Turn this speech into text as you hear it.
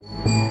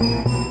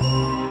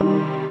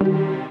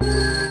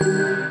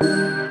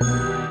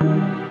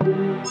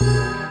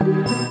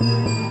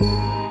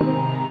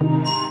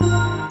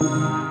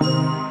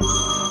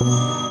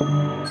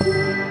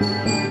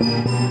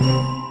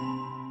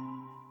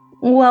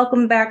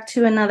welcome back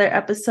to another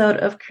episode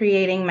of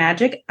Creating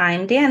Magic.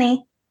 I'm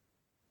Danny.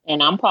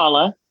 And I'm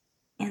Paula.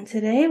 And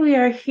today we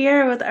are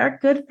here with our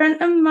good friend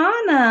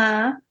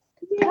Imana.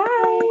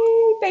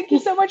 Hi, thank you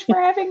so much for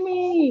having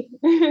me.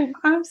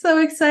 I'm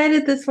so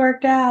excited this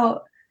worked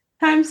out.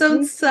 Time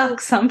zones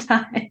suck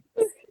sometimes.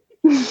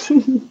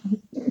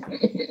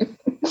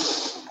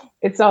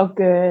 It's all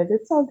good.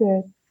 It's all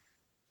good.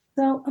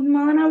 So,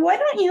 Imana, why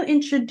don't you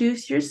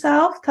introduce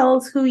yourself? Tell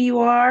us who you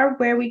are,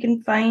 where we can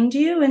find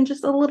you, and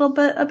just a little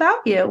bit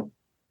about you.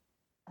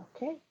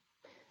 Okay.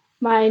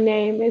 My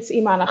name is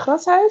Imana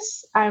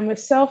Grashuis. I'm a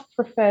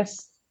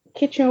self-professed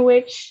kitchen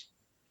witch,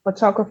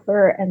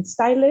 photographer, and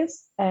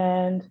stylist,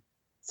 and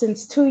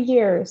since 2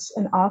 years,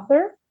 an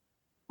author.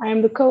 I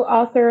am the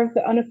co-author of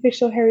the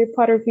Unofficial Harry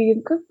Potter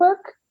vegan cookbook,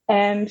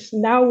 and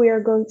now we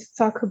are going to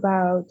talk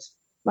about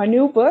my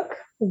new book,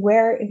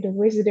 Where in the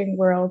Wizarding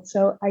World.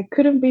 So I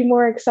couldn't be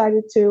more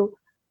excited to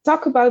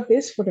talk about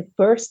this for the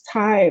first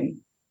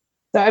time.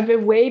 So I've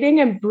been waiting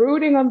and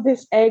brooding on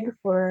this egg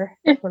for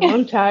a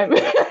long time.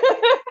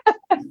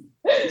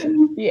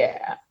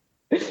 Yeah.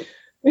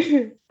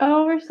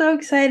 Oh, we're so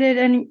excited.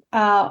 And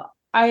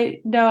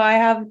I know I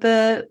have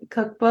the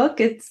cookbook.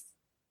 It's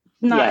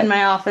not in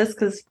my office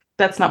because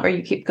that's not where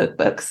you keep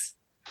cookbooks.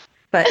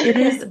 But it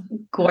is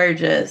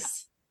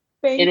gorgeous.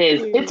 It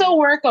is. It's a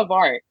work of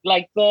art.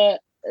 Like the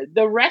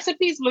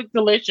recipes look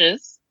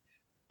delicious,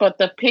 but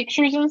the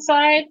pictures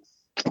inside,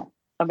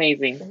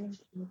 amazing.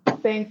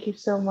 Thank you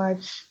so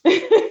much.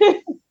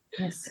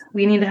 Yes,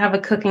 we need to have a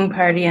cooking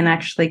party and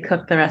actually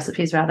cook the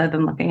recipes rather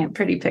than looking at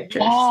pretty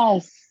pictures.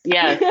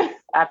 Yes,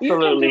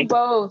 absolutely. You can do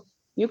both.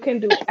 You can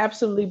do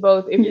absolutely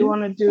both. If you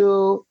want to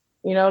do,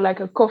 like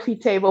a coffee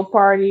table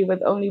party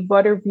with only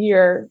butter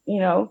beer,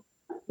 you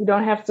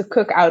don't have to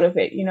cook out of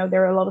it.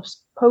 There are a lot of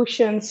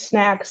potions,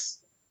 snacks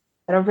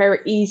that are very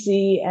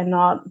easy and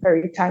not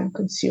very time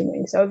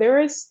consuming. So there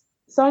is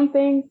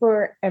something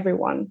for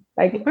everyone.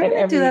 Like we're going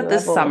to do that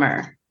this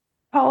summer.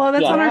 Paula,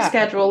 that's on our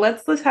schedule.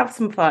 Let's have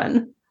some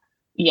fun.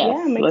 Yes,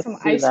 yeah, make some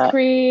ice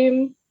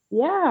cream.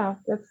 Yeah,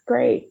 that's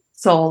great.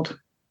 Sold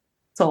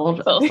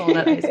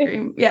at ice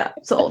cream. Yeah,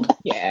 sold.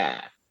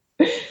 Yeah.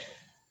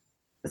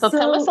 So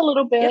tell us a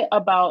little bit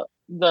about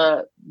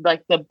the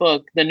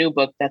book, the new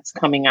book that's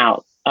coming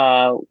out.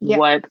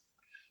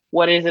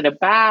 What is it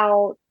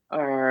about?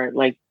 Or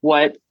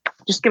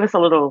just give us a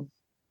little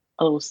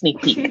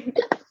sneak peek.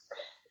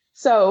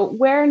 So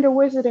Where in the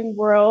Wizarding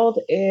World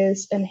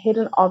is a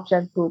hidden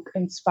object book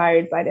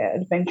inspired by the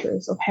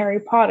adventures of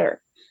Harry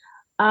Potter.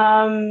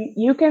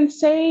 You can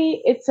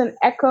say it's an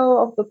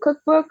echo of the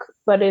cookbook,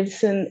 but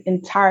it's an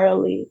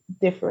entirely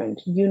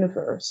different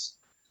universe.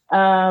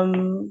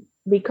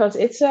 Because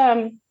it's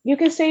you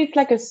can say it's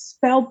like a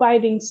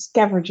spellbinding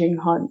scavenging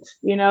hunt.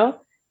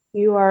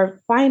 You are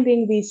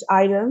finding these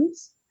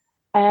items,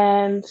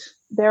 and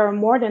there are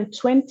more than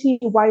 20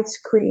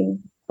 widescreen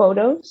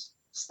photos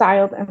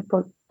styled and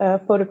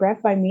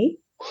photographed by me.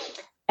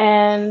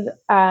 And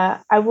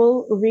I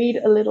will read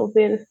a little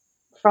bit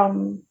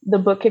from the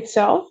book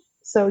itself,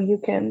 so you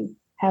can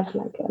have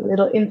like a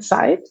little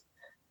insight.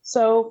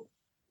 So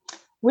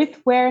with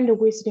Where in the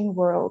Wizarding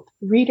World,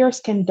 readers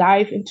can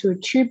dive into a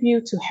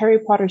tribute to Harry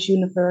Potter's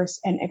universe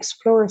and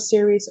explore a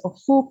series of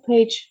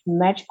full-page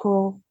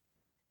magical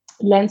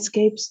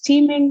landscapes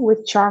teeming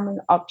with charming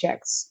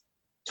objects,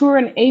 tour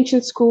an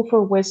ancient school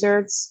for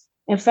wizards,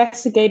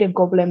 investigate a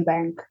goblin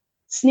bank,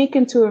 sneak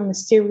into a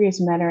mysterious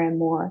manor, and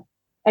more,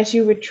 as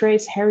you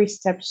retrace Harry's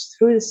steps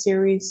through the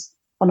series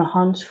on a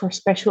hunt for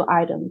special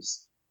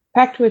items,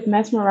 packed with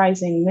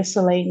mesmerizing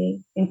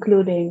miscellany,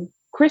 including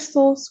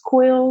crystals,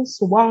 quills,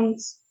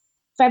 wands,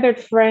 feathered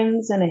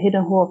friends, and a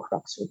hidden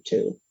Horcrux or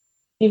two.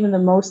 Even the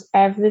most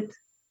avid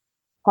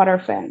Potter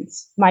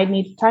fans might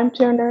need a time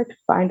turner to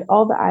find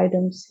all the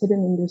items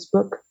hidden in this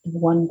book in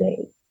one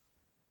day.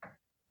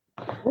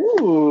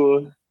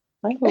 Ooh,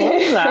 I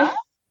love that.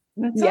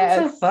 That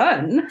sounds so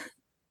fun.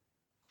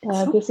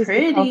 So this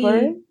pretty. Is the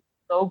cover.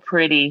 So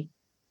pretty.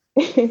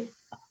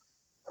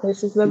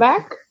 This is the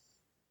back.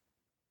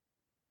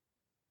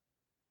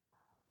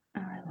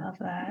 Oh, I love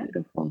that.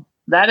 Beautiful.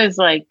 That is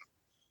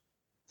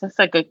that's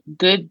like a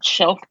good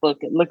shelf book.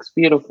 It looks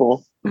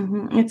beautiful.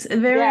 Mm-hmm. It's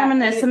very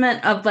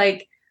reminiscent of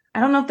I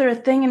don't know if they're a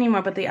thing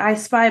anymore, but the I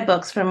Spy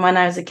books from when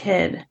I was a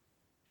kid.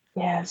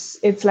 Yes,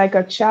 it's like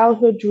a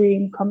childhood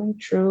dream coming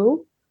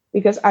true,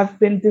 because I've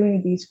been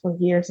doing these for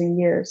years and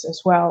years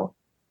as well.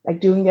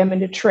 Like doing them in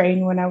the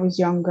train when I was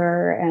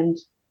younger and,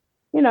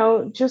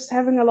 just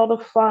having a lot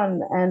of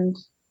fun. And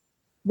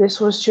this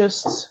was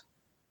just,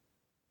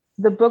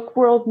 the book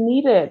world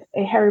needed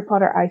a Harry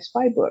Potter I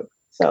Spy book.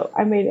 So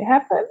I made it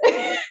happen.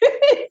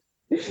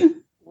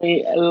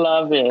 I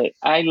love it.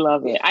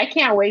 I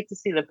can't wait to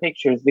see the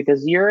pictures,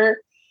 because your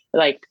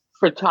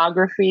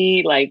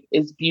photography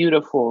is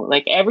beautiful.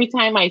 Like every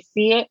time I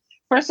see it,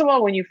 first of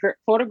all, when you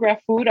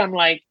photograph food, I'm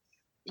like,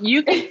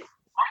 I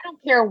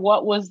don't care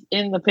what was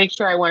in the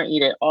picture. I want to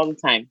eat it all the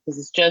time, because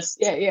it's just,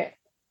 it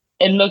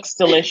looks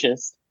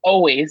delicious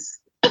always.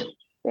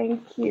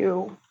 Thank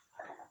you.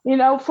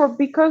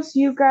 Because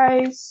you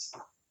guys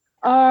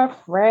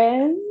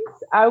Friends,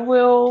 I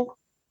will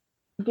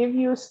give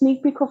you a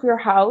sneak peek of your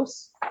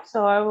house.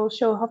 So I will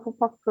show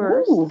Hufflepuff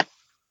first. Ooh.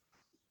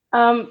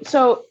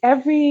 So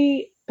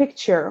every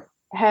picture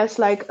has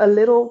like a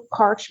little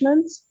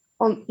parchment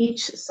on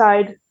each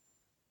side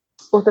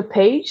of the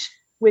page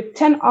with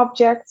 10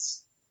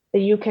 objects that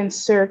you can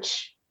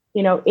search,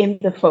 in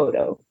the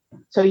photo.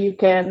 So you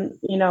can,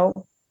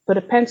 put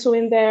a pencil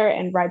in there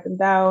and write them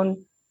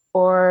down,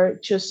 or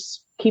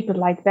just keep it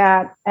like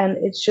that. And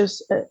it's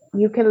just,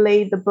 you can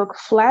lay the book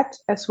flat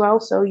as well.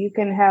 So you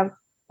can have,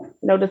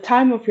 the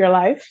time of your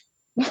life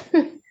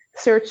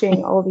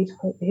searching all these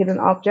hidden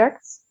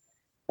objects.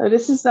 So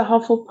this is the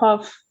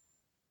Hufflepuff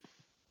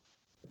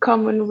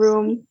common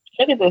room.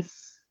 Look at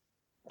this.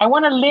 I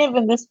want to live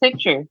in this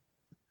picture.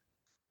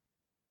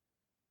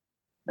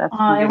 That's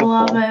I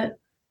love it.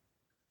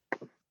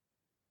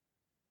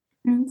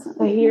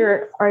 So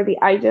here are the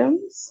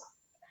items.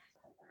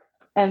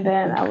 And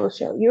then I will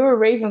show you a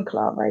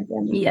Ravenclaw, right,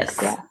 then. Yes.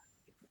 Yeah.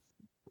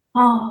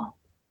 Oh,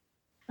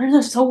 they're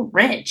just so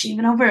rich,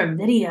 even over a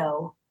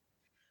video.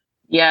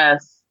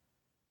 Yes.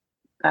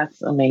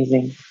 That's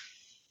amazing.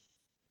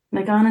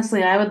 Like,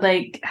 honestly, I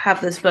would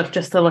have this book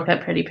just to look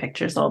at pretty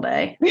pictures all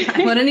day.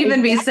 I wouldn't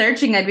even be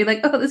searching. I'd be like,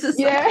 oh, this is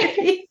so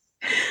pretty.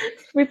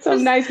 With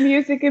some nice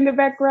music in the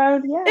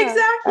background. Yeah,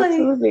 exactly.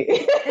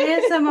 Absolutely.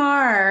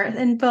 ASMR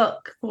in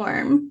book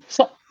form.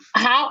 So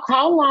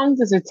how long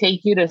does it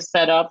take you to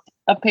set up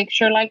a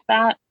picture like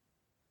that?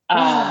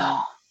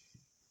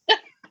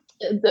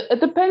 It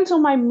depends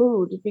on my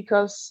mood,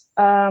 because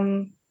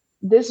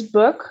this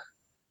book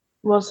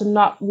was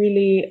not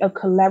really a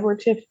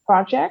collaborative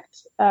project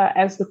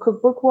as the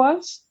cookbook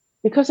was.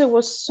 Because it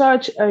was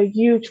such a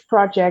huge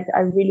project,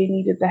 I really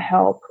needed the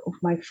help of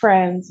my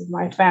friends, of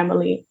my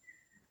family.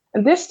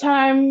 And this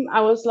time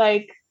I was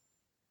like,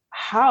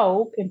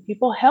 how can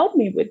people help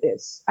me with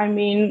this? I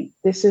mean,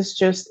 this is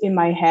just in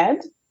my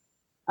head.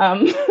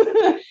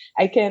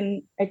 I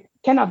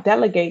cannot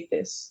delegate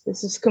this.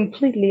 This is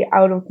completely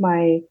out of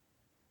my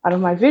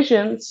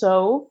vision.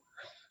 So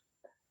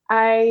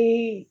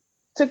I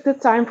took the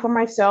time for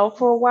myself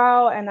for a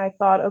while, and I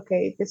thought,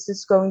 okay, this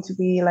is going to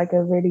be like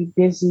a really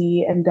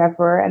busy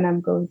endeavor, and I'm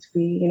going to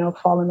be,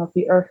 falling off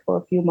the earth for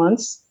a few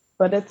months,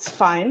 but it's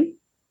fine.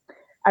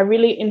 I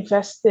really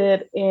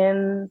invested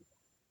in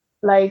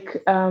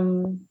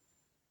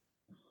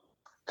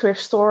thrift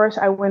stores.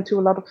 I went to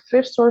a lot of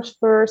thrift stores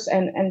first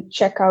and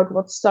check out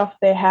what stuff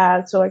they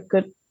had, so I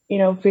could,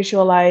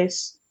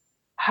 visualize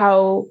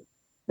how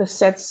the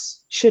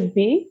sets should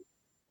be.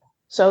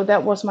 So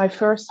that was my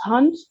first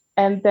hunt.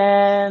 And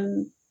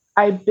then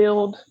I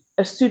built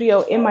a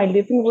studio in my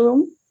living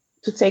room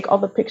to take all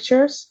the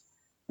pictures,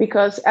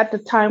 because at the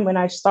time when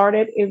I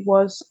started, it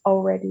was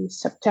already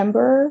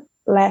September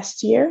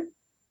last year.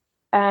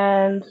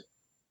 And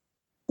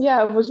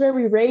yeah, it was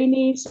very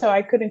rainy, so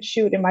I couldn't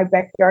shoot in my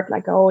backyard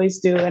like I always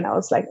do. And I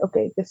was like,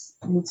 okay, this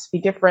needs to be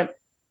different.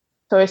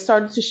 So I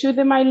started to shoot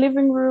in my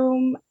living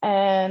room,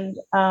 and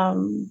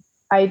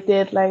I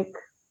did 4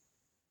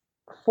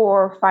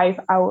 or 5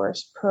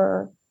 hours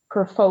per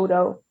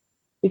photo,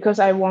 because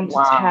I wanted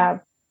to have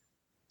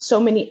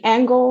so many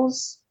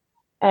angles.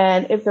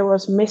 And if there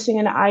was missing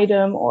an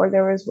item, or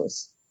there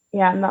was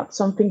not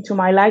something to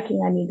my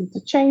liking, I needed to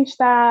change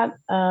that.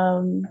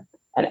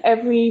 And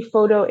every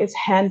photo is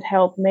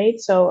handheld made.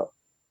 So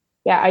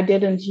I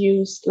didn't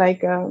use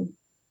how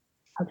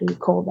do you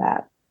call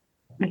that?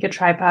 Like a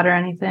tripod or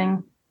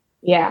anything?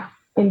 Yeah,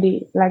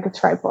 indeed, like a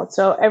tripod.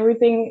 So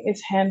everything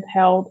is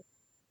handheld.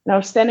 And I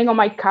was standing on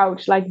my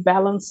couch,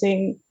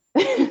 balancing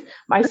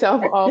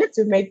myself off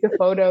to make the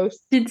photos.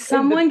 Did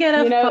someone get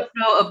a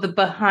photo of the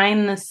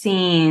behind the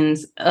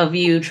scenes of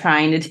you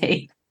trying to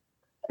take?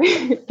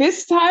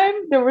 This time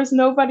there was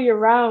nobody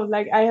around.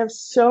 I have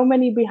so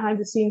many behind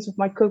the scenes of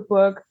my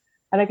cookbook,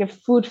 and I get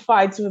food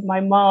fights with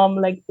my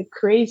mom, the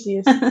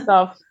craziest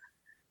stuff.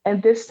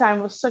 And this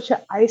time was such an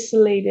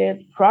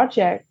isolated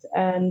project.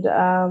 And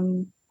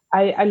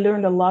I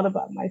learned a lot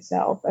about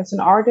myself as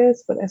an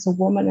artist, but as a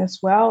woman as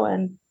well.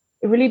 And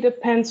it really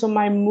depends on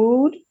my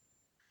mood,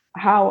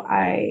 how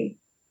I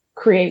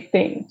create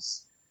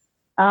things.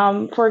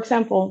 For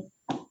example,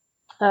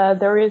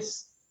 there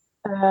is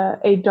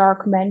a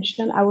dark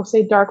mansion. I will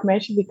say dark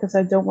mansion because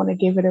I don't want to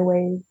give it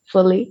away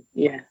fully.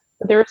 Yeah.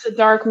 But there is a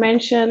dark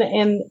mansion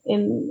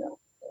in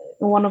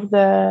one of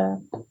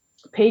the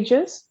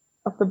pages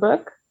of the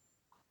book.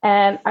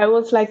 And I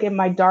was in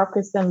my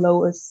darkest and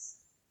lowest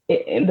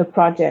in the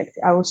project.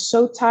 I was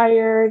so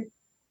tired.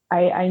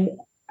 I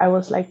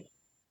was like,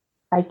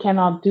 I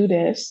cannot do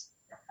this.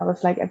 I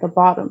was at the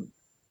bottom.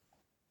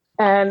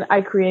 And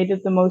I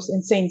created the most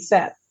insane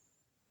set.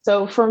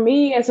 So for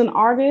me as an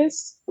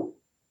artist,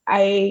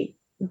 I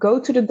go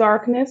to the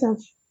darkness and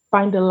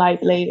find the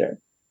light later.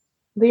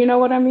 Do you know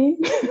what I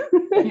mean? So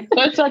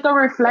it's like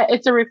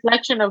it's a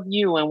reflection of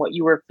you and what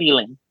you were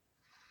feeling.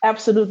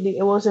 Absolutely.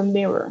 It was a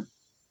mirror.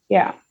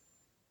 Yeah.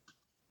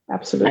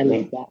 Absolutely. I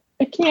like that.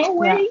 I can't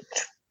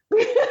wait.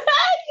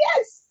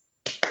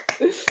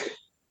 Yes.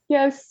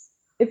 Yes.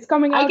 It's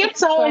coming out. I get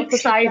so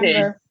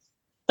excited.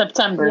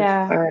 September.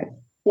 Yeah. All right.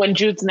 When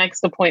Jude's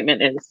next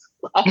appointment is.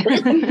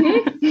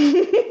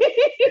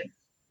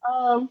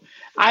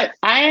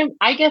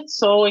 I get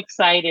so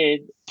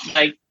excited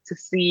like to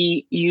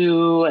see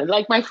you,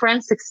 like my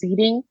friends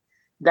succeeding,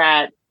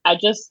 that I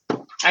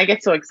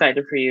get so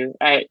excited for you.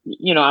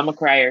 I'm a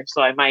crier,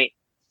 so I might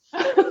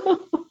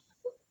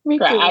Me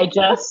too. cry.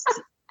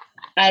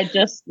 I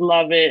just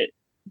love it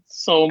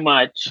so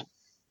much.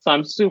 So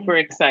I'm super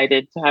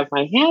excited to have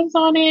my hands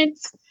on it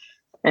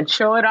and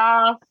show it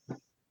off.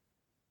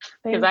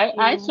 Because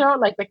I show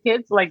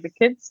the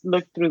kids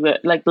look through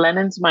like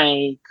Lennon's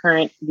my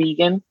current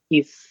vegan.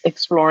 He's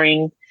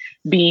exploring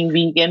being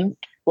vegan.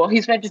 Well,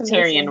 he's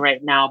vegetarian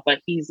right now, but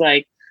he's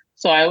like,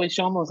 so I always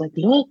show him, I was like,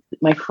 look,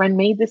 my friend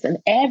made this and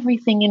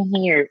everything in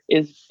here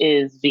is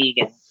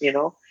vegan,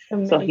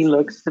 Amazing. So he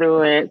looks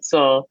through it.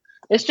 So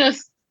it's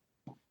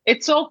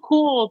so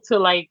cool to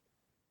like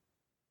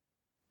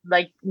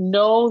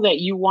know that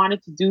you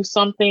wanted to do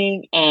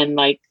something and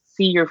like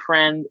see your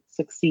friend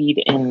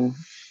succeed in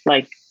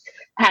like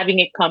having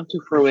it come to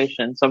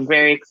fruition. So I'm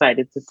very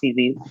excited to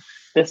see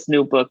this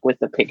new book with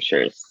the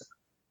pictures.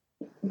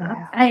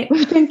 Yeah.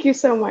 Thank you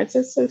so much.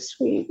 It's so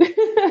sweet.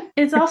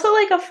 It's also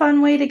like a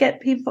fun way to get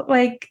people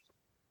in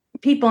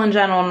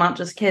general, not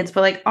just kids,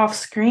 but like off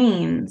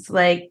screens.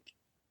 Like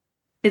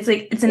it's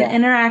an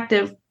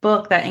interactive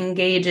book that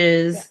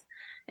engages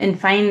in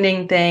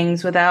finding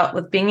things with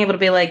being able to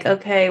be like,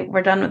 okay,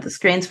 we're done with the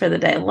screens for the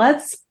day.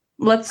 Let's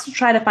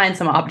try to find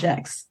some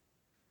objects.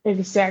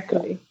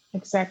 Exactly.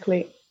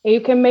 And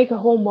you can make a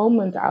whole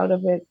moment out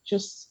of it.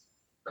 Just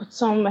put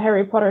some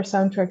Harry Potter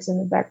soundtracks in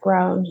the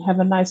background, have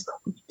a nice cup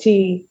of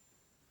tea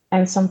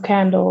and some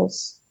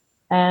candles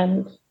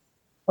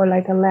or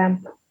like a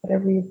lamp,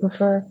 whatever you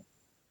prefer.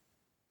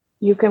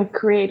 You can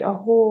create a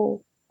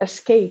whole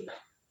escape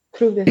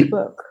through this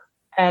book.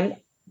 And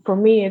for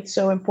me, it's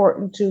so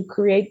important to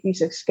create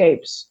these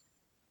escapes.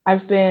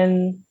 I've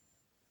been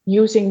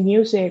using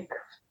music,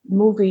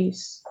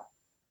 movies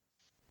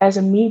as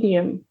a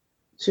medium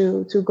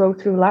to go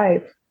through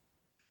life.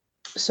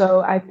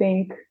 So I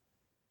think,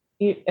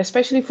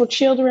 especially for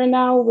children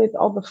now with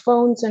all the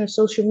phones and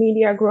social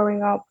media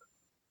growing up,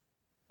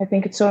 I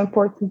think it's so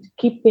important to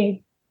keep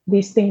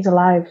these things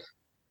alive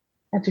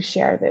and to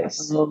share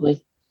this.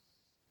 Absolutely.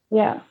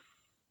 Yeah.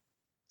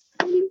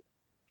 I'm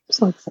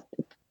so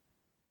excited.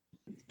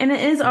 And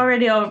it is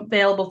already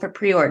available for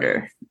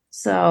pre-order.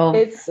 So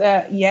it's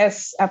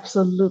yes,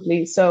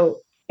 absolutely. So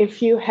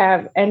if you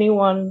have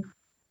anyone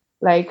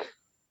like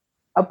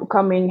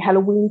upcoming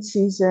Halloween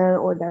season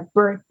or their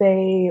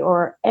birthday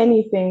or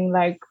anything,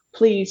 like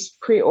please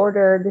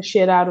pre-order the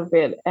shit out of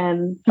it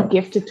and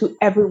gift it to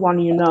everyone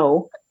you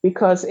know,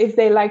 because if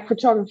they like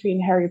photography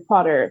and Harry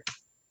Potter,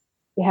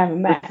 you have a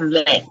match,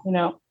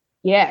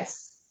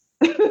 yes.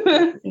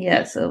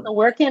 Yeah, so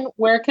where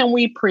can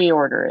we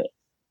pre-order it?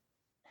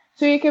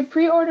 So you can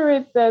pre-order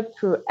it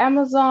through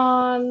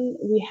Amazon.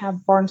 We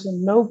have Barnes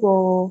and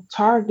Noble,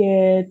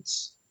 Target,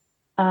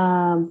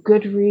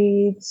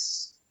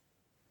 Goodreads,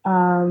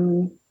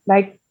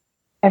 like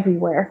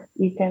everywhere.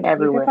 You can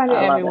find it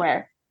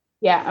everywhere.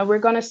 Yeah, and we're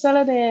gonna sell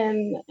it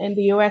in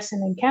the US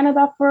and in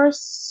Canada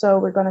first. So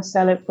we're gonna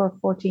sell it for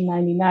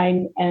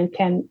 $14.99 and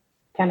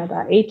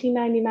Canada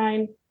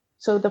 $18.99.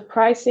 So the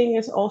pricing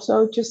is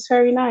also just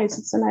very nice.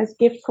 It's a nice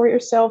gift for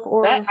yourself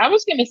or I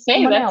was gonna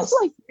say that's else.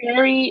 Like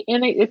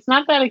it's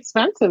not that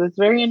expensive. It's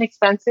very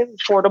inexpensive,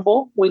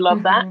 affordable. We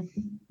love that.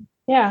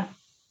 Yeah.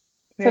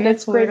 Very so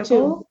that's affordable. Great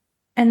too.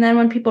 And then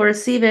when people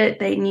receive it,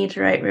 they need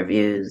to write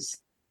reviews.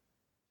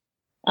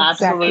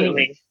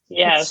 Absolutely.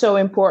 Yeah. It's so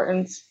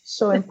important.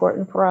 So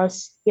important for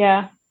us.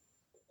 Yeah.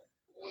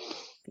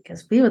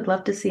 Because we would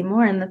love to see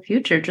more in the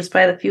future, just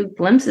by the few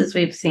glimpses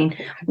we've seen.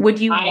 Would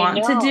you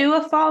want to do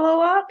a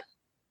follow-up?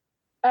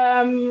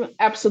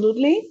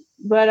 Absolutely.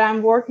 But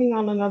I'm working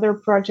on another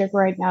project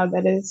right now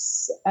that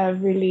is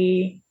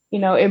really,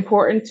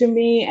 important to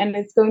me. And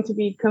it's going to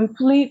be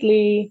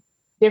completely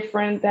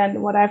different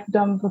than what I've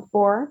done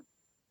before.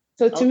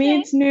 So to me,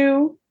 it's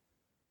new.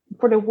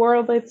 For the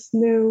world, it's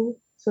new.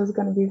 So it's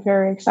going to be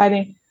very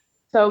exciting.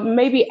 So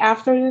maybe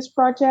after this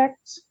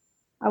project,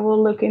 I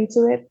will look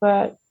into it.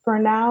 But for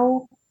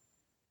now,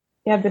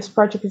 this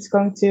project is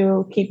going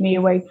to keep me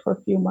awake for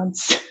a few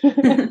months.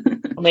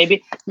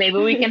 Maybe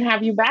we can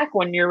have you back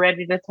when you're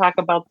ready to talk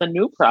about the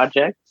new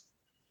project.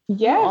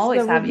 Yes, we'll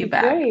always have you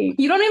back. Great.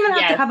 You don't even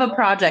have to have a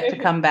project to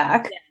come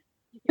back.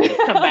 Yeah. You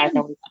can come back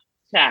and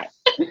chat.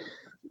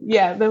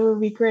 Yeah, that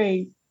would be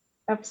great.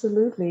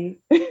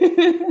 Absolutely.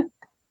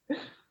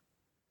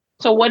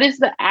 So what is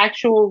the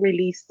actual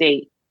release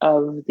date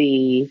of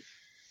the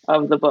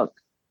book?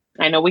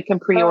 I know we can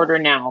pre-order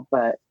now,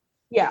 but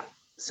yeah.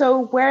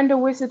 So Where in the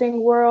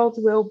Wizarding World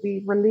will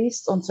be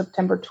released on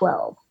September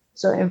 12th.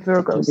 So in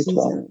Virgo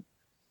season.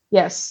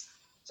 Yes.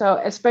 So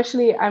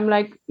especially I'm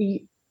like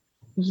a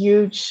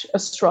huge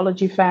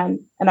astrology fan.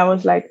 And I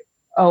was like,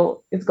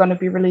 oh, it's going to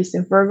be released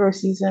in Virgo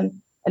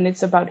season. And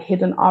it's about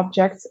hidden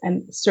objects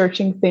and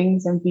searching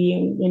things and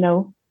being,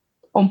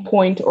 on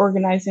point,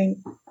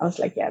 organizing. I was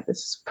like, yeah, this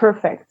is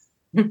perfect.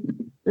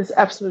 It's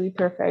absolutely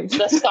perfect.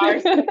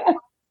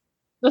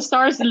 The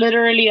stars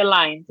literally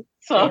aligned.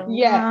 So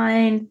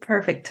aligned,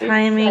 perfect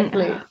timing.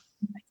 Exactly. I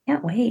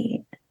can't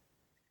wait.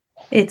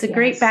 It's a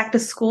great back to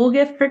school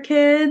gift for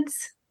kids.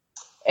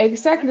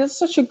 Exactly. That's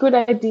such a good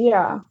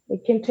idea.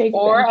 It can take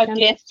or a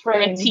gift for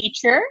a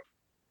teacher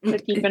to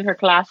keep in her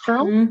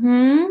classroom.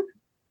 Mm-hmm.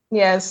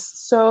 Yes,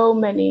 so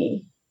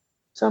many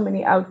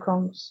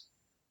outcomes.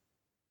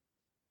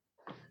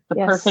 The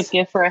perfect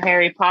gift for a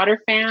Harry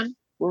Potter fan.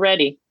 We're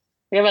ready.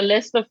 We have a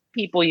list of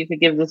people you could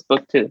give this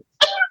book to.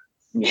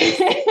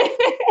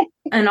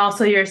 And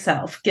also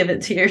yourself. Give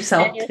it to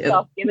yourself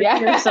too. Give it to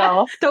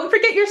yourself. Don't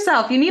forget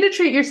yourself. You need to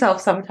treat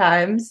yourself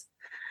sometimes.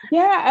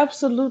 Yeah,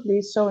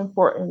 absolutely. So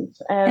important.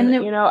 And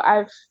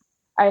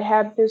I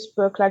had this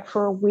book like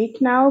for a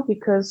week now,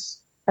 because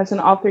as an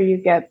author you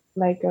get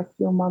like a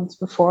few months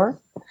before.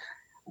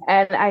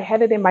 And I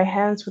had it in my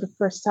hands for the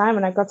first time,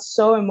 and I got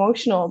so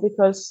emotional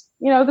because,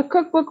 the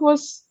cookbook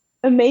was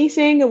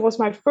amazing. It was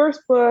my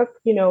first book,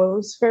 it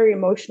was very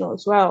emotional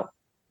as well.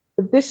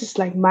 But this is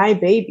like my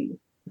baby.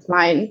 It's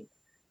mine.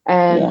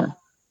 And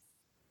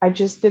I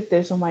just did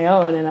this on my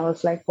own, and I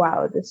was like,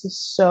 wow, this is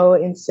so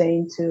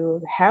insane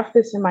to have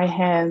this in my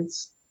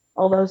hands.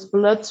 All those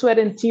blood, sweat,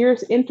 and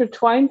tears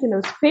intertwined in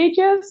those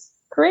pages.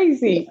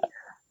 Crazy.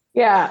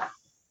 Yeah.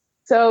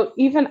 So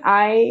even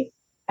I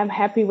am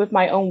happy with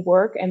my own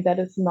work, and that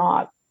is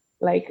not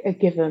like a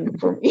given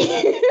for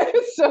me.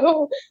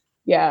 So,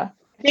 yeah.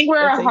 I think we're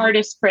our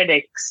hardest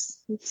critics.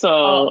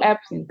 So,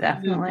 absolutely,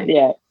 definitely.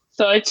 Yeah.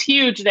 So it's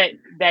huge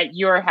that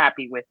you're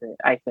happy with it,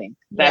 I think.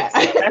 That's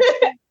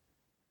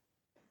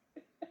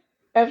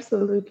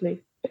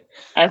absolutely.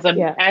 As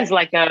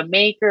like a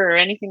maker or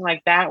anything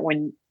like that,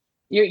 when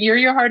you're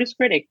your hardest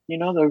critic,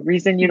 the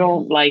reason you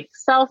don't like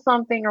sell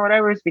something or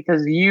whatever is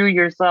because you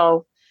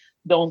yourself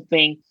don't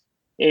think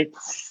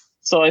it's,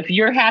 so if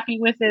you're happy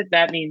with it,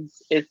 that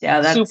means it's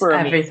that's super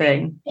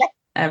everything. Amazing.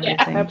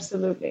 Everything.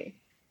 Absolutely.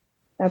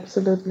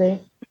 Absolutely.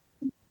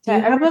 Do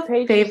you have a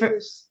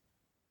favorite?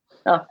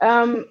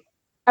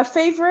 A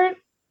favorite?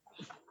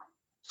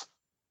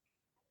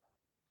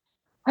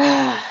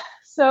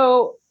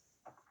 So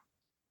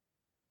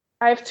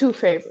I have two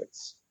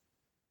favorites,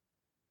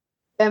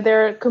 and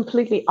they're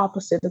completely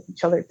opposite of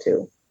each other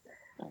too.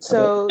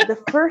 So the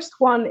first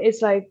one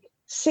is like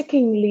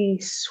sickeningly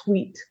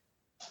sweet,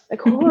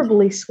 like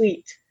horribly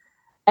sweet.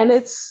 And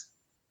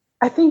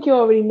I think you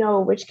already know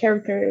which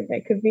character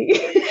that could be.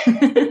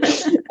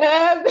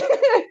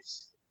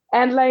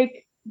 And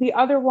like the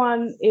other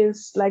one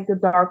is like the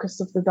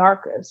darkest of the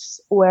darkest,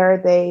 where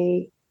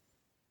they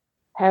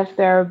have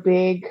their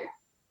big,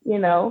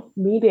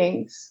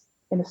 meetings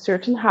in a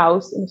certain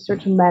house, in a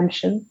certain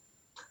mansion.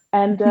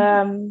 And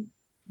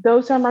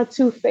those are my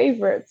two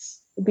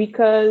favorites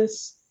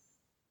because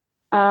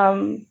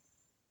of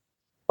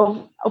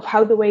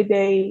how the way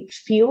they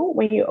feel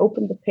when you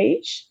open the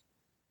page,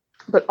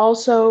 but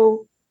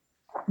also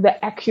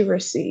the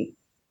accuracy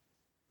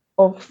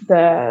of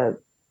the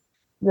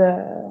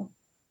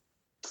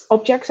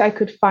objects I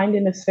could find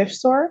in a thrift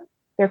store.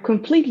 They're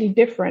completely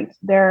different.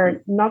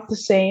 They're not the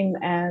same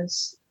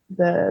as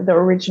the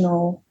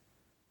original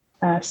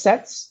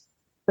sets,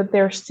 but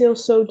they're still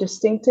so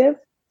distinctive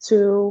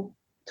to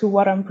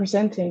what I'm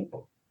presenting.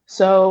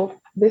 So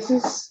this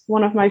is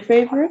one of my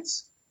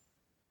favorites.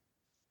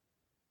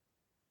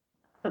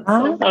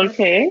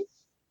 Okay.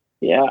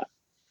 Yeah.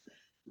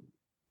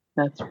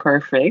 That's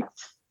perfect.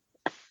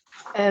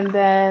 And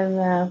then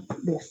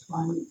this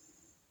one.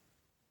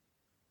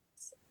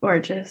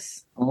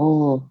 Gorgeous.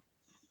 Oh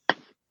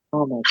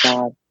my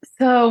God.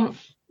 So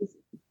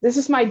this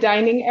is my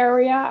dining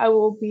area. I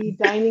will be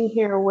dining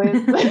here with,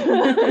 with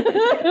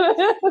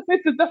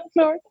the Dark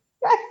Lord.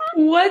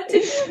 What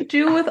did you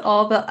do with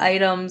all the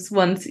items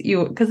once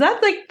because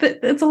that's like,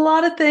 it's a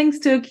lot of things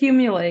to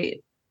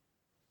accumulate.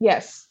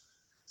 Yes.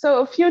 So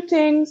a few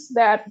things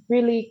that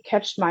really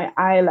catch my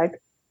eye,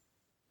 like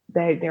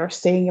they're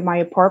staying in my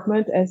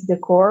apartment as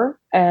decor,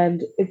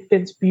 and it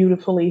fits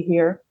beautifully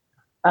here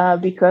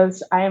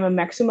because I am a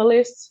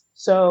maximalist.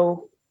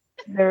 So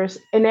there's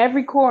in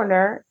every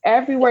corner,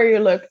 everywhere you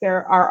look,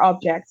 there are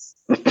objects.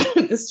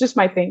 It's just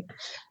my thing.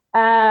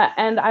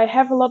 And I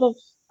have a lot of,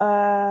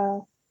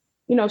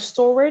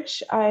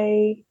 storage.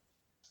 I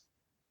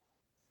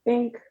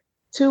think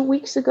 2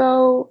 weeks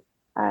ago,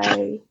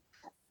 I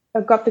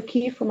got the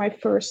key for my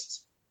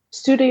first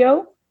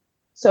studio.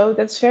 So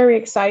that's very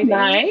exciting.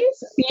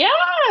 Nice.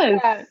 Yes.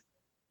 Yeah.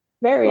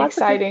 Very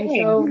exciting.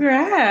 So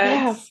congrats.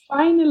 Yeah,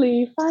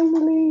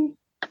 finally.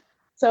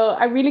 So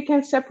I really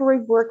can't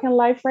separate work and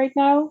life right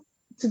now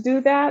to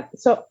do that.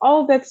 So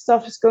all that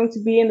stuff is going to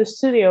be in the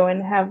studio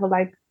and have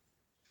like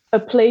a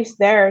place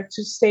there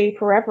to stay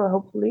forever,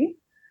 hopefully.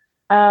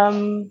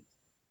 And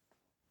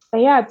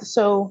yeah,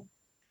 so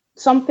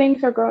some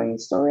things are going in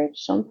storage,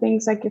 some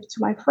things I give to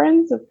my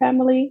friends and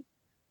family,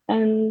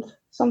 and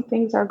some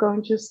things are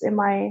going just in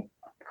my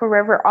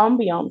forever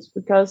ambiance,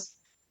 because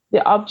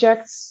the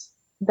objects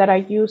that I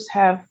use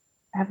have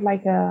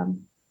like a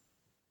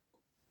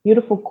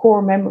beautiful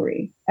core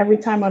memory. Every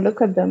time I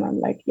look at them, I'm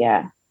like,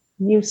 yeah,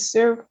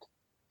 served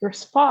your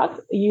spot.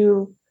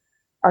 You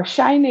are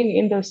shining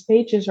in those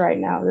pages right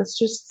now. That's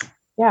just,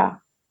 yeah.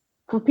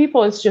 For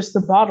people, it's just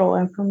the bottle,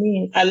 and for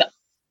me, it's,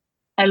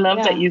 I love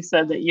that you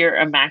said that you're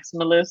a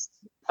maximalist.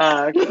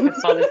 I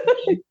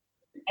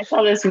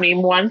saw this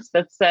meme once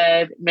that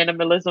said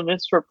minimalism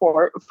is for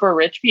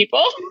rich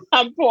people.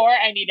 I'm poor.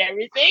 I need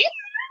everything.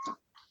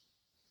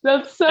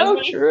 That's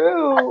so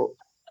true.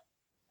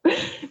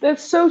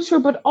 That's so true.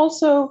 But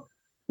also,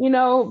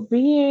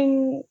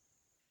 being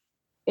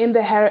in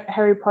the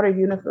Harry Potter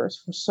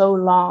universe for so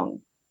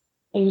long,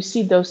 and you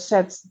see those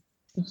sets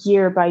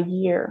year by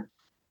year,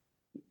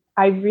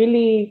 I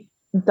really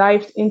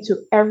dived into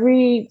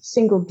every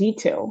single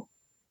detail.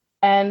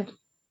 And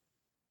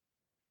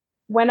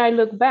when I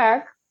look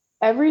back,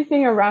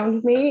 everything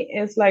around me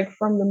is like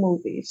from the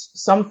movies,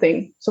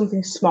 something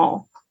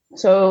small.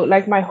 So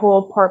like my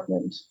whole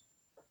apartment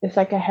is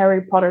like a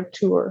Harry Potter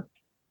tour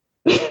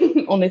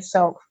on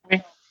itself.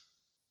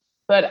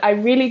 But I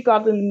really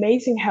got an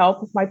amazing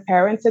help with my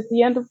parents at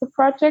the end of the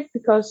project,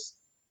 because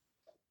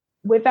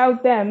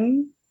without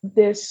them,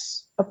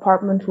 this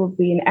apartment would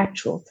be an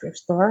actual thrift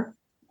store.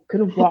 I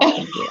couldn't walk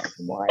in here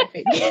anymore, I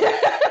think.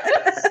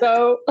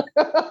 So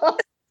I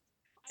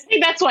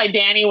think that's why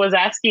Danny was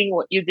asking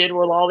what you did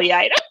with all the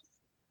items.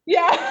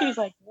 Yeah. She's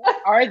like, what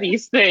are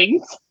these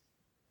things?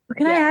 What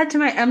can I add to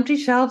my empty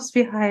shelves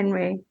behind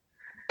me?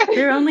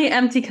 They're only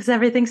empty because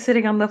everything's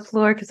sitting on the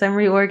floor because I'm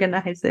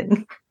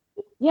reorganizing.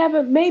 Yeah,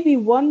 but maybe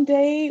one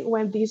day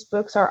when these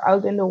books are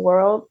out in the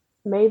world,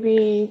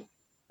 maybe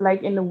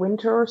like in the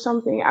winter or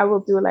something, I will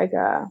do like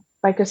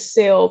a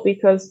sale,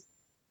 because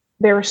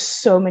there are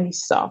so many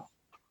stuff.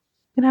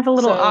 You can have a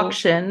little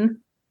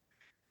auction.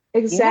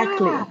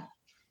 Exactly. Yeah.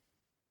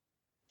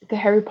 The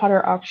Harry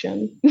Potter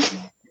auction.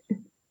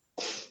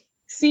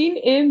 Seen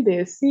in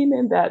this, seen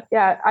in that.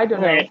 Yeah, I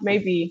don't know.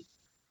 Maybe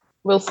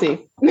we'll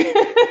see.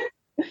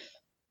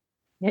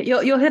 Yeah,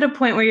 you'll hit a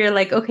point where you're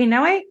like, okay,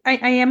 now I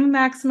am a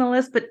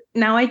maximalist, but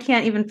now I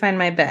can't even find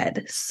my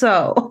bed.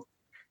 So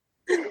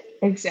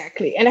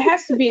exactly. And it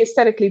has to be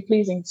aesthetically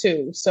pleasing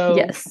too. So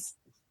yes.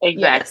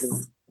 Exactly.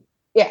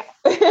 Yes.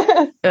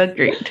 Yeah.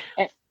 Agreed.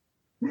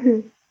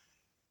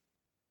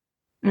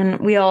 And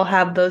we all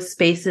have those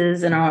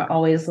spaces and are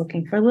always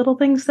looking for little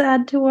things to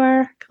add to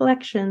our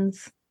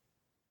collections.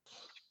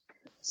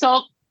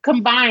 So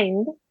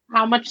combined,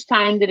 how much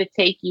time did it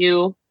take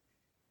you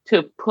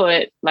to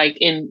put, like,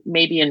 in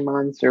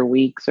months or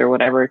weeks or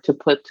whatever, to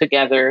put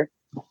together?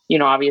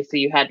 Obviously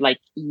you had like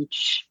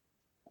each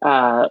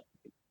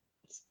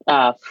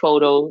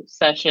photo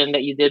session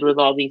that you did with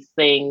all these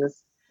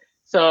things.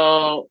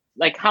 So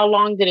like, how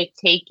long did it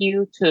take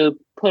you to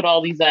put all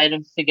these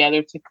items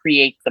together to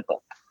create the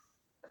book?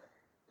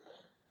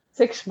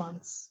 6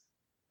 months.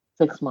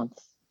 6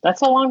 months.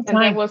 That's a long time.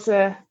 And it was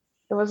a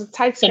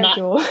tight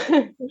schedule.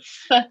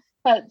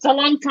 It's a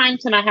long time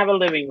to not have a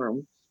living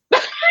room.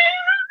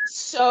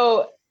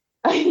 So,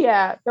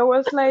 yeah, there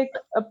was like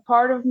a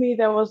part of me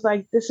that was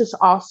like, this is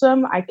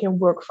awesome. I can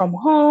work from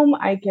home.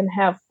 I can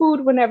have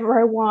food whenever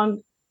I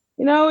want.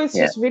 It's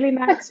just really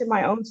nice in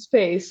my own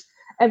space.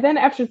 And then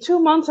after 2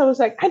 months, I was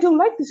like, I don't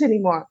like this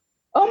anymore.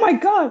 Oh my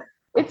God,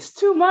 it's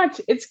too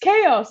much. It's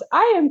chaos.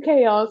 I am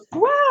chaos.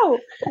 Wow.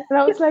 And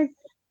I was like,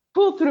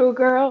 pull through,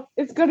 girl.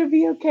 It's going to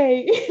be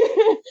okay.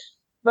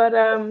 But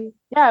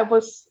it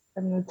was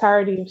an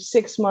entirety of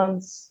 6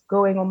 months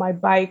going on my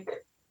bike.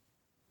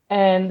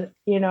 And,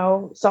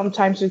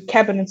 sometimes with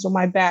cabinets on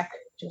my back,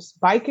 just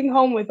biking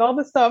home with all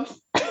the stuff.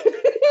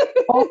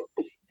 Oh,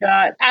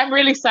 God. I'm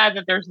really sad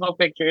that there's no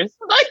pictures.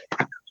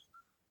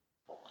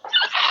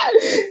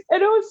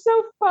 And it was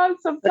so fun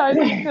sometimes,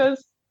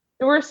 because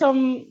there were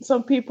some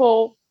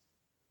people,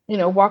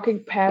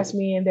 walking past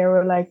me, and they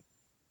were like,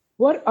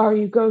 what are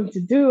you going to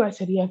do? I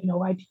said, you have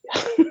no idea.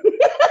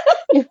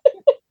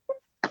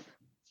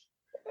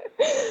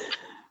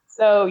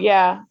 So,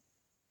 yeah.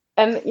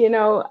 And,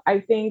 I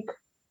think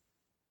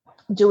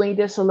doing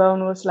this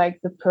alone was like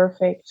the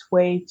perfect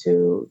way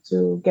to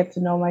get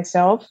to know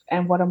myself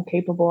and what I'm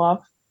capable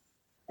of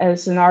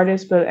as an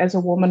artist, but as a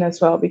woman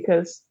as well,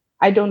 because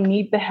I don't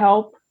need the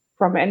help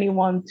from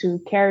anyone to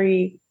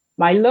carry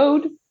my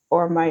load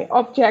or my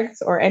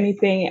objects or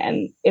anything.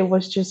 And it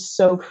was just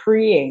so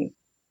freeing.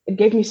 It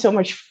gave me so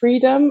much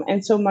freedom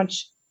and so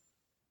much,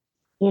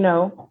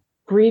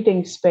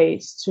 breathing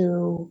space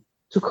to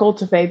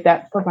cultivate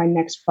that for my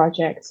next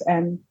projects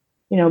and,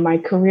 my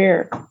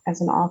career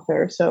as an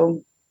author.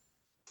 So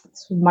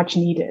it's much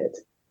needed.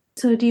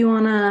 So do you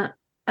want to,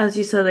 as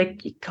you said,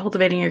 like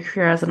cultivating your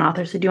career as an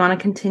author, so do you want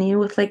to continue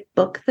with like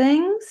book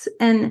things?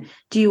 And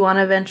do you want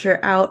to venture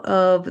out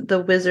of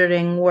the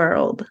wizarding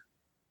world?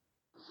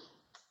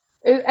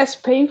 As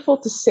painful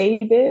to say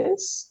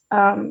this,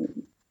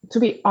 to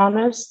be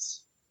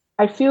honest,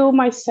 I feel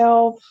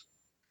myself,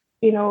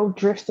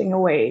 drifting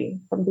away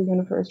from the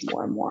universe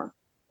more and more.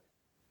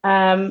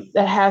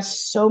 That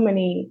has so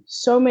many,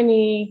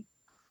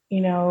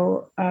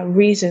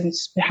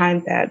 reasons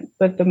behind that.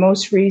 But the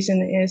most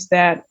reason is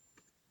that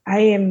I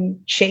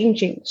am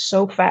changing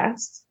so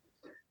fast.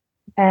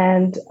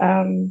 And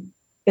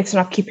it's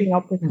not keeping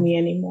up with me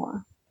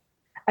anymore.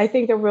 I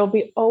think there will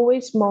be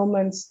always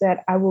moments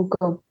that I will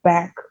go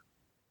back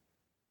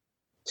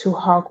to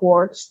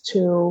Hogwarts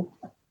to,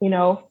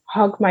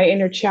 hug my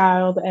inner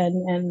child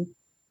and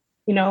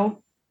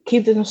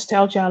keep the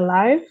nostalgia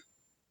alive.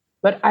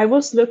 But I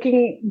was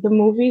looking the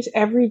movies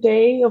every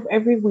day of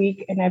every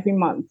week and every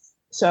month.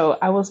 So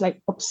I was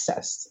like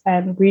obsessed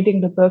and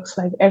reading the books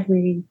like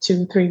every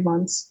 2, 3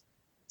 months.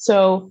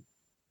 So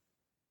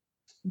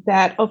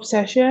that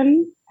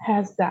obsession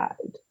has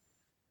died.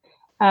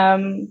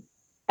 And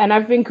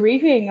I've been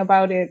grieving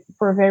about it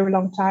for a very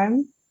long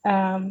time.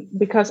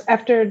 Because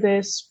after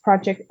this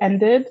project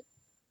ended,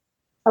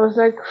 I was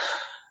like,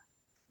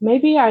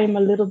 maybe I'm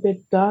a little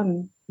bit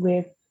done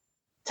with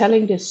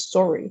telling this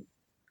story.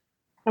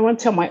 I want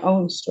to tell my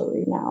own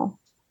story now.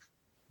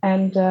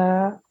 And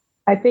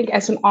I think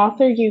as an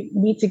author, you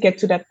need to get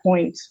to that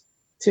point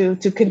to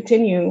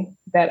continue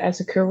that as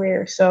a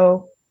career.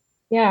 So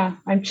yeah,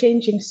 I'm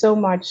changing so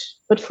much,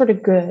 but for the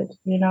good,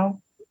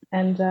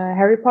 And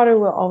Harry Potter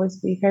will always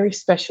be very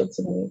special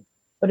to me,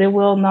 but it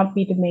will not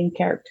be the main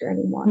character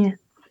anymore. Yeah.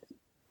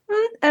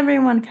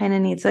 Everyone kind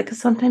of needs that, because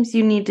sometimes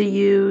you need to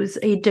use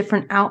a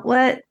different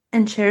outlet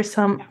and share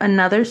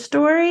another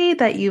story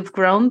that you've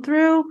grown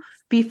through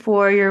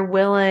before you're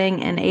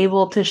willing and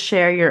able to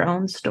share your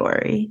own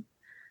story.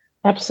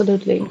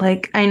 Absolutely.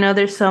 Like, I know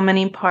there's so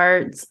many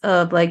parts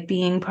of like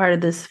being part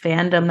of this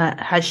fandom that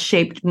has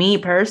shaped me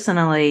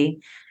personally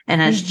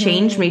and has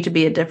changed me to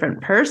be a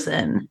different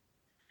person.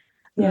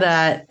 Yes.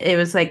 That it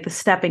was like the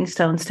stepping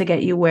stones to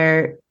get you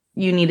where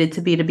you needed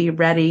to be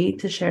ready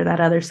to share that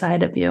other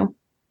side of you.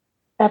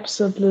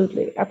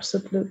 Absolutely.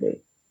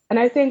 Absolutely. And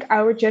I think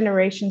our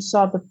generation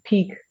saw the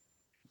peak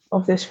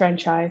of this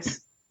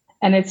franchise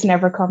and it's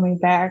never coming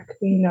back,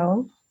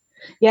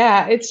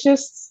 Yeah,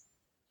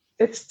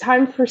 it's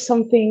time for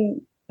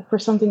something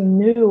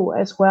new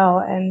as well,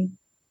 and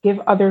give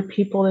other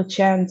people a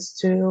chance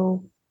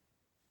to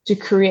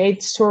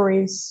create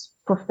stories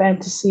for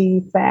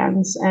fantasy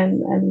fans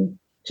and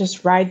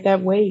just ride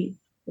that wave,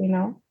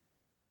 Yeah.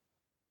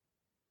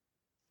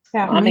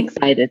 I'm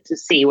excited to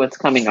see what's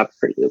coming up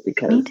for you,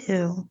 because me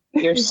too.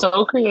 You're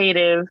so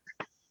creative.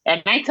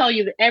 And I tell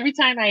you, every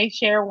time I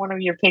share one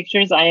of your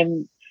pictures, I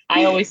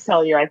always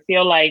tell you, I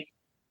feel like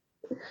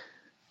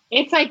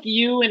it's like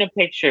you in a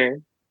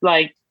picture.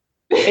 Like,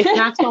 it's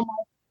not so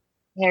much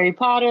Harry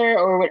Potter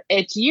or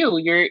it's you.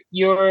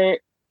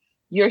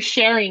 You're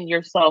sharing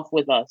yourself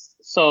with us.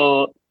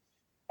 So,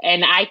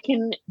 and I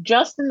can,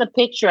 just in the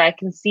picture, I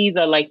can see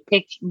the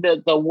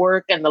the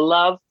work and the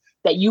love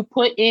that you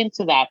put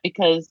into that,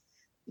 because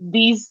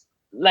these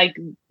like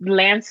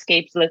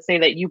landscapes, let's say,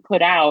 that you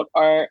put out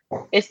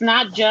it's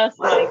not just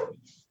like,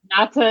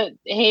 not to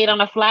hate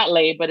on a flat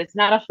lay, but it's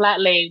not a flat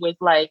lay with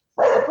like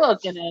a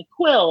book and a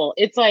quill.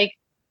 It's like,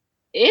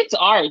 it's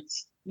art.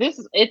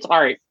 It's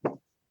art.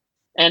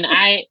 And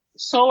I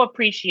so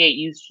appreciate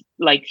you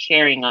like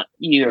sharing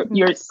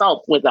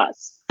yourself with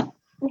us.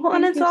 Well,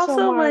 and it's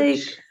also like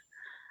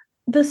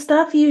the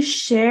stuff you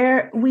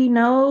share, we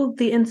know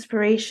the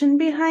inspiration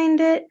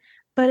behind it,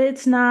 but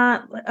it's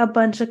not a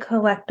bunch of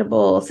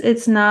collectibles.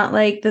 It's not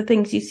like the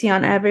things you see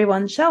on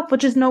everyone's shelf,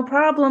 which is no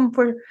problem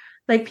for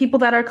like people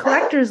that are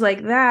collectors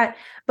like that.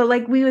 But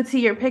like, we would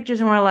see your pictures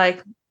and we're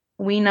like,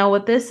 we know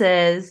what this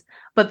is,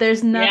 but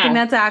there's nothing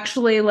that's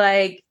actually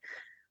like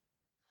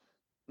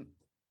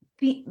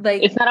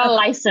it's not a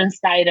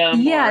licensed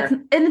item. Yeah,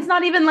 and it's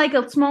not even like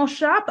a small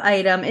shop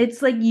item.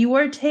 It's like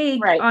your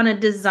take on a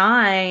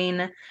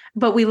design,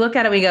 but we look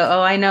at it and we go,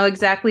 oh, I know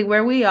exactly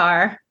where we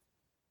are.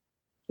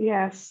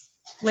 Yes.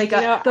 Like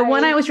the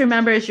one I always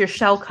remember is your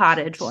shell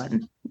cottage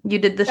one. You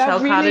did the shell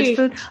cottage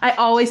food. I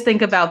always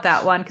think about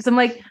that one because I'm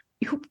like,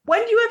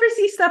 when do you ever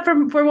see stuff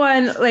for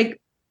one?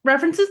 Like,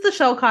 references to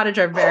shell cottage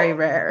are very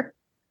rare.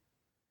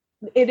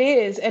 It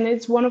is, and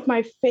it's one of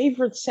my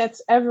favorite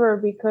sets ever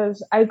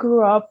because I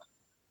grew up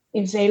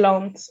in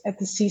Zeeland at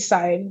the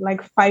seaside,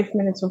 like 5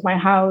 minutes of my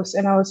house.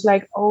 And I was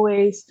like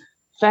always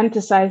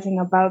fantasizing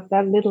about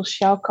that little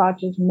shell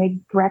cottage,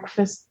 make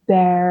breakfast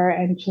there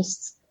and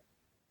just...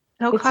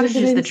 Shell cottage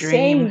is the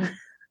dream.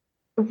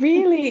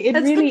 Really, it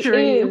really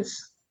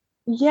is.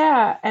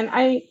 Yeah. And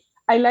I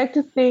like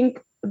to think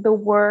the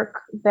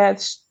work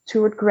that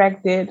Stuart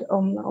Gregg did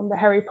on the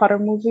Harry Potter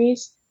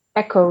movies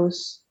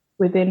echoes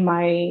within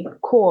my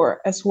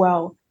core as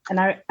well. And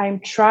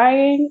I'm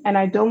trying, and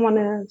I don't want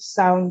to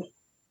sound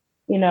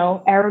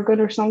arrogant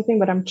or something,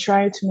 but I'm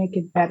trying to make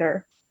it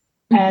better.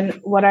 And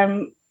what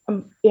I'm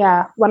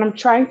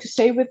trying to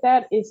say with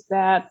that is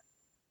that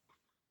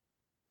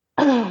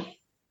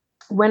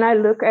when I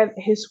look at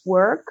his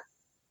work,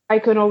 I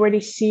can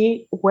already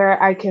see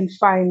where I can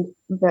find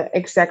the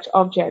exact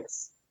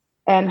objects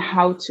and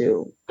how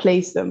to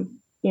place them,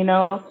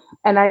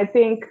 And I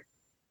think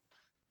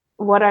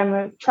what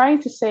I'm trying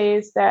to say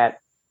is that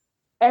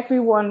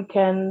everyone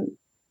can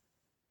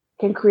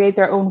create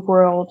their own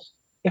world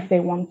if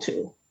they want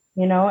to,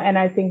 and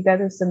I think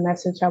that is the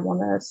message I want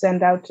to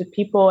send out to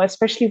people,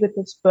 especially with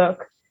this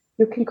book.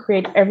 You can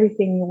create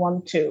everything you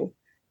want to.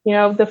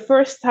 The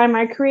first time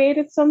I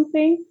created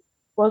something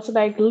was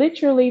like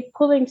literally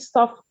pulling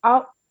stuff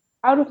out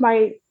of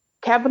my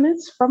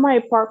cabinets from my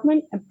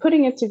apartment and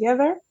putting it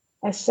together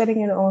and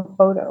setting it on a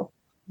photo.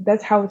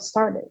 That's how it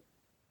started.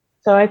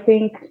 So I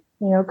think,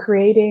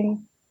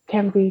 creating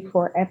can be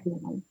for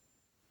everyone.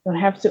 You don't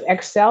have to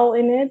excel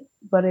in it,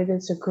 but it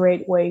is a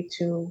great way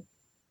to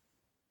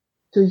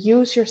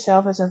use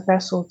yourself as a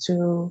vessel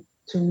to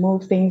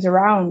move things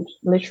around,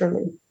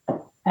 literally.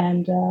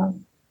 And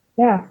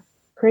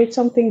create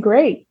something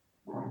great.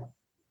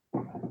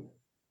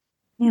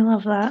 You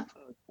love that.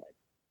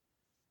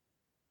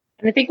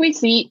 And I think we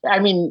see,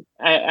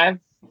 I've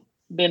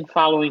been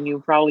following you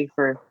probably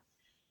for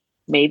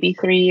maybe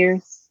 3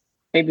 years,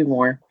 maybe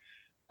more.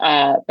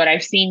 But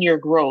I've seen your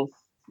growth,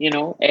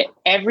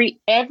 every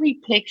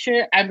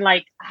picture. I'm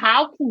like,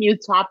 how can you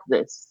top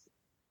this?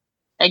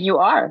 And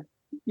you're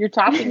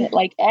topping it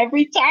like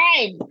every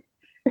time.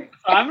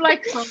 So I'm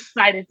like so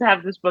excited to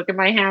have this book in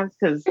my hands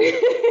because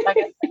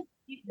like,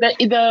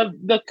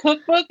 the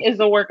cookbook is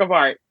a work of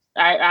art.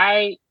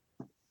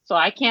 So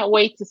I can't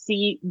wait to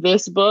see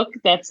this book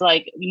that's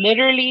like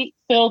literally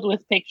filled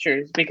with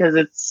pictures because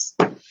it's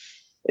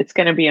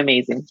going to be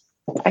amazing.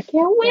 I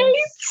can't wait.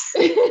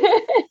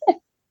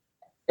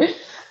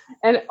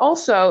 And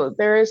also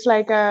there is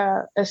like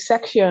a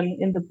section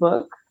in the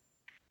book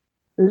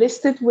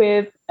listed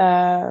with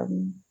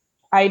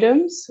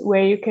items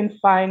where you can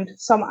find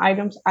some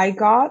items I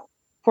got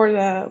for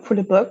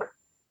the book.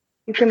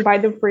 You can buy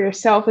them for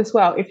yourself as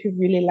well if you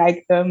really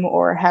like them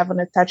or have an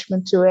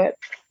attachment to it.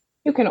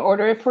 You can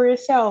order it for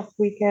yourself.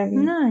 We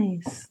can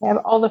have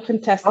all the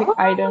fantastic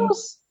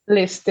items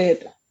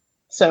listed.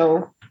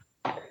 So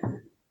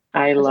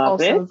I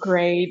love it. Also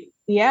great.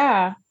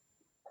 Yeah.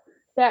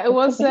 It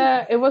was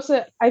I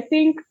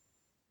think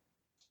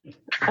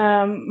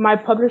my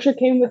publisher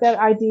came with that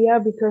idea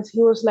because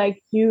he was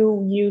like,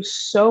 you use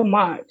so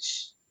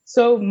much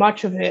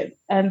of it,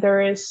 and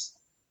there is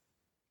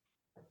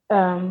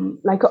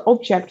like an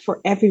object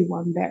for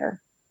everyone there.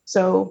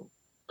 So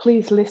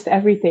please list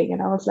everything.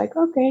 And I was like,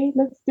 okay,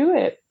 let's do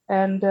it.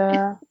 And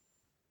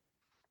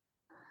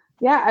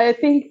I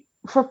think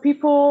for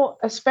people,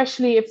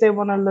 especially if they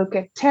want to look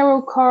at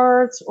tarot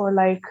cards or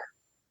like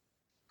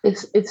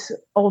it's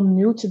all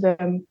new to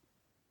them,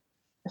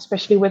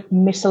 especially with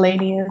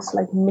miscellaneous,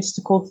 like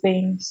mystical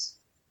things,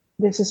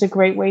 this is a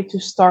great way to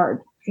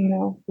start,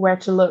 where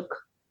to look.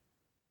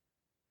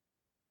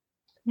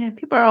 Yeah,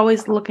 people are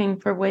always looking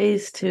for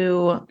ways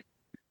to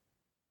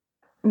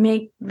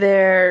make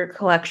their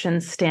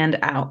collections stand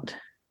out.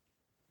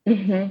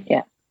 Mm-hmm.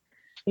 Yeah.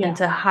 And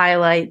to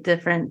highlight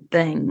different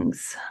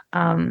things.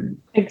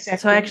 Exactly.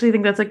 So I actually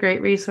think that's a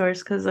great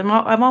resource because I'm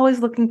always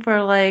looking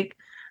for like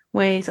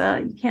ways.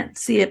 You can't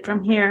see it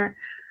from here.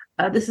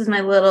 This is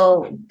my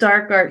little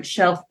dark art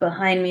shelf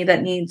behind me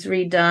that needs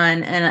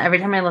redone, and every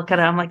time I look at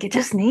it, I'm like, it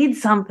just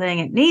needs something.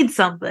 It needs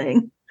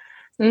something.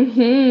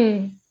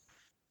 Mm-hmm.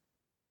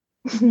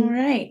 All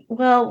right.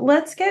 Well,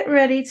 let's get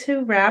ready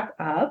to wrap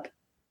up.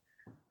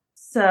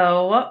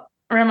 So,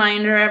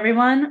 reminder,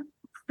 everyone,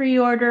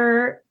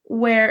 pre-order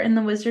Where in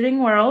the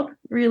Wizarding World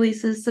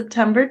releases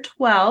September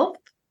 12th.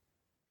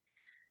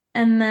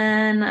 And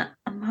then,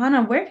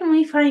 Imana, where can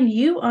we find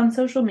you on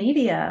social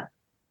media?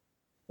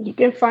 You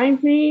can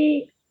find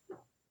me.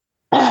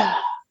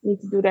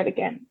 Need to do that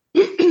again.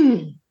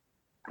 You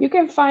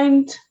can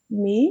find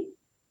me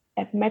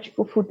at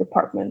Magical Food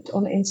Department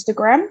on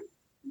Instagram.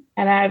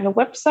 And I have a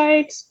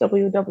website,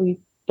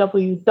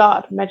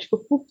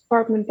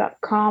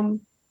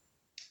 www.magicalfooddepartment.com.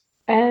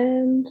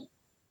 And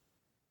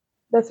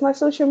that's my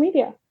social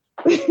media.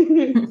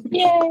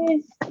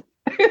 Yay!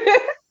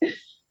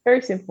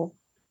 Very simple.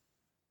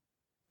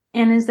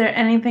 And is there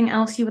anything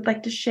else you would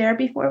like to share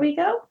before we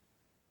go?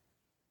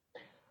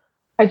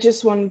 I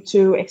just wanted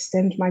to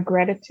extend my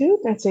gratitude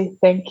and say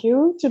thank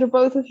you to the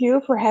both of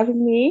you for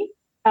having me.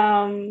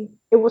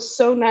 It was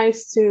so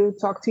nice to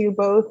talk to you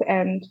both,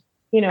 and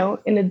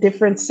in a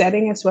different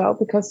setting as well,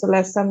 because the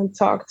last time we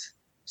talked,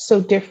 so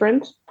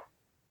different.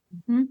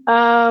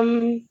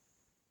 Mm-hmm.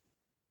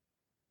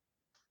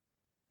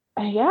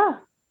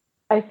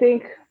 I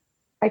think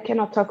I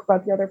cannot talk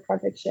about the other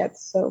projects yet.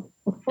 So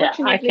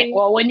unfortunately, I can't.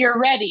 Well, when you're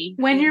ready.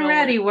 When you're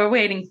ready, we're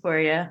waiting for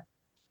you.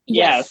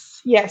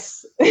 Yes.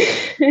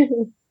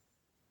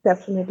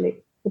 Definitely.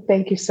 But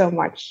thank you so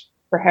much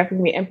for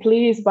having me. And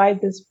please buy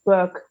this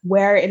book,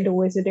 Where in the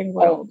Wizarding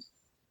World.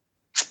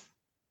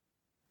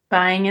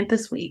 Buying it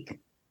this week.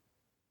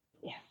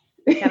 Yeah.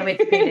 Gotta wait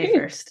for payday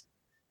first.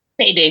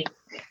 Payday.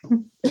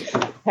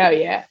 Hell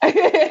yeah.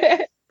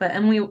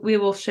 And we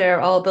will share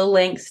all the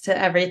links to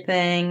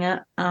everything.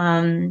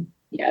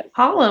 Yes.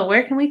 Paula,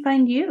 where can we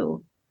find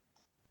you?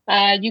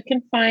 You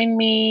can find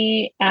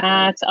me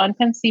at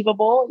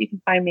Unconceivable. You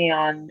can find me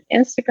on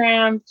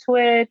Instagram,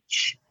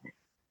 Twitch,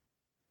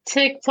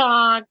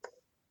 TikTok,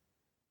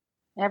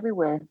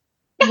 everywhere.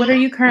 What are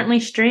you currently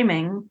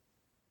streaming?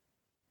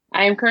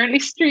 I am currently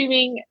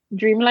streaming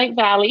Dreamlight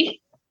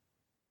Valley.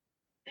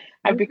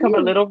 I've become a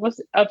little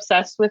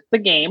obsessed with the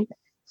game.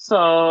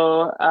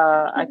 So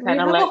I kind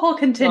of have a whole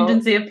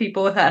contingency of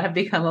people with that have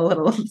become a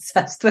little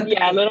obsessed with.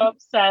 Yeah, a little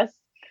obsessed.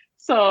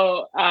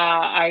 So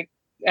I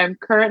am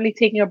currently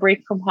taking a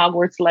break from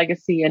Hogwarts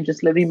Legacy and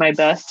just living my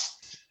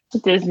best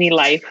Disney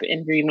life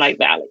in Dreamlight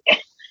Valley.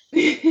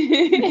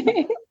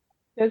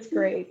 That's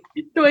great.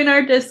 Join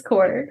our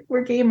Discord.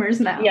 We're gamers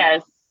now.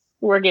 Yes,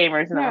 we're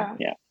gamers now.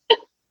 Yeah.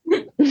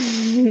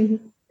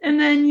 And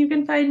then you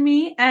can find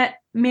me at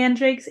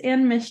Mandrakes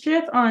and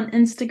Mischief on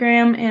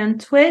Instagram and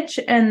Twitch,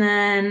 and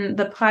then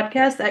the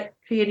podcast at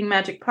Creating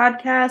Magic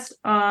Podcast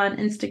on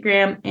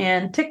Instagram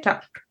and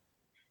TikTok.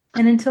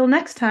 And until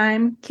next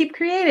time, keep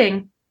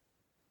creating.